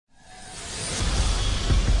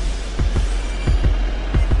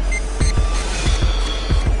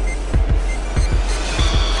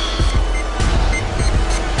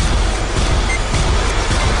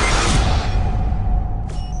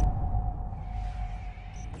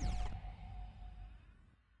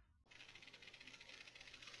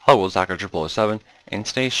Hello, it's Dr. 007. In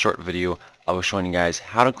today's short video, I was showing you guys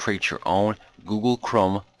how to create your own Google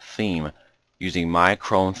Chrome theme using My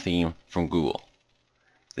Chrome theme from Google.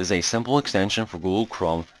 This is a simple extension for Google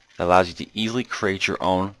Chrome that allows you to easily create your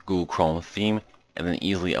own Google Chrome theme and then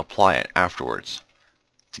easily apply it afterwards.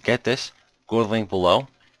 To get this, go to the link below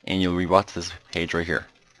and you'll be brought to this page right here.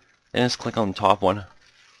 Then just click on the top one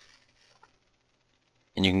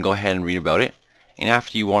and you can go ahead and read about it. And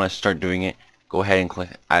after you want to start doing it, go ahead and click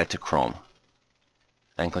Add to Chrome.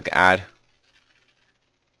 Then click Add.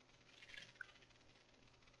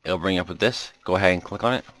 It'll bring you up with this. Go ahead and click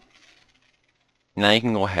on it. Now you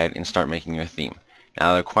can go ahead and start making your theme.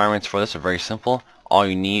 Now the requirements for this are very simple. All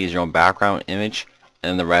you need is your own background image,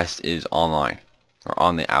 and the rest is online or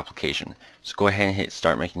on the application. So go ahead and hit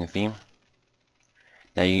Start Making a Theme.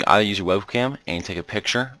 Now you can either use your webcam and take a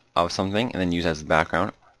picture of something and then use it as the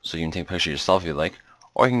background. So you can take a picture of yourself if you like,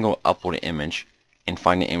 or you can go upload an image and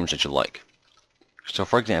find an image that you like. So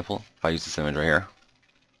for example, if I use this image right here,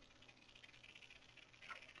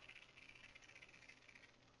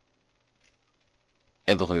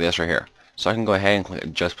 it looks like this right here. So I can go ahead and click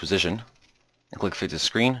Adjust Position and click Fit to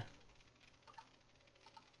Screen,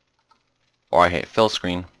 or I hit Fill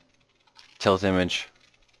Screen, Tilt Image,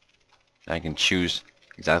 and I can choose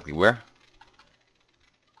exactly where.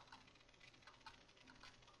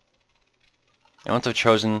 And once I've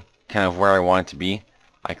chosen kind of where I want it to be,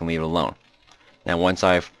 I can leave it alone. Now once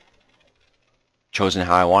I've chosen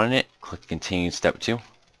how I wanted it, click Continue Step 2.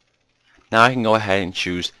 Now I can go ahead and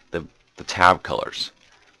choose the tab colors.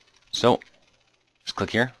 So just click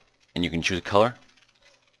here and you can choose a color.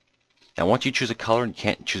 Now once you choose a color, you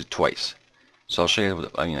can't choose it twice. So I'll show you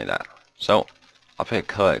what I mean like that. So I'll pick a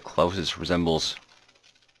color that closest resembles.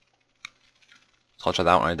 So I'll try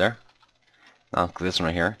that one right there. Now I'll click this one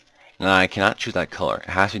right here. Now I cannot choose that color. It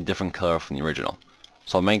has to be a different color from the original.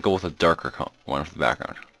 So I might go with a darker one for the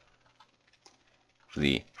background. For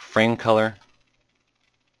the frame color,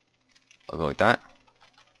 I'll go like that.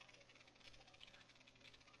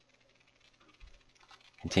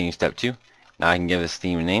 Continue Step 2. Now I can give this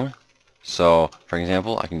theme a name. So for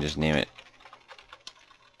example, I can just name it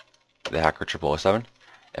the Hacker 007.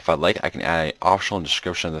 If I'd like, I can add an optional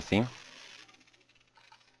description of the theme.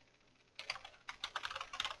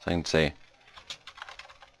 So I can say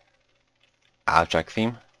Abstract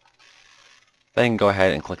Theme. Then I can go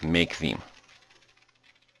ahead and click Make Theme.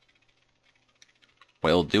 What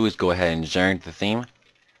it'll do is go ahead and generate the theme.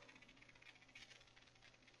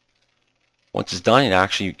 Once it's done, it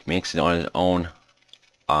actually makes it on its own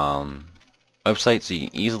website, so you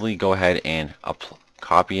can easily go ahead and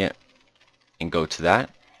copy it and go to that.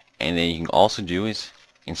 And then you can also do is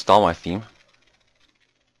install my theme,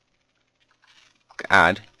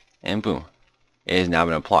 Add, and boom, it has now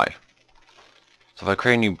been applied. So if I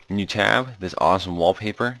create a new tab, this awesome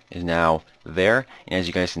wallpaper is now there, and as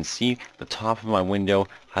you guys can see, the top of my window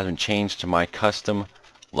has been changed to my custom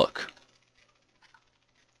look.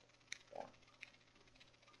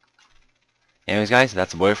 Anyways guys,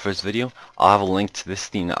 that's about it for this video. I'll have a link to this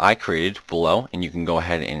theme that I created below, and you can go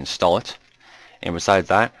ahead and install it. And besides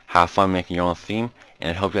that, have fun making your own theme,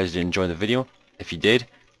 and I hope you guys did enjoy the video. If you did,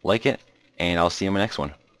 like it, and I'll see you in my next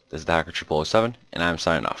one. This is the Hacker 007, and I'm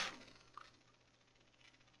signing off.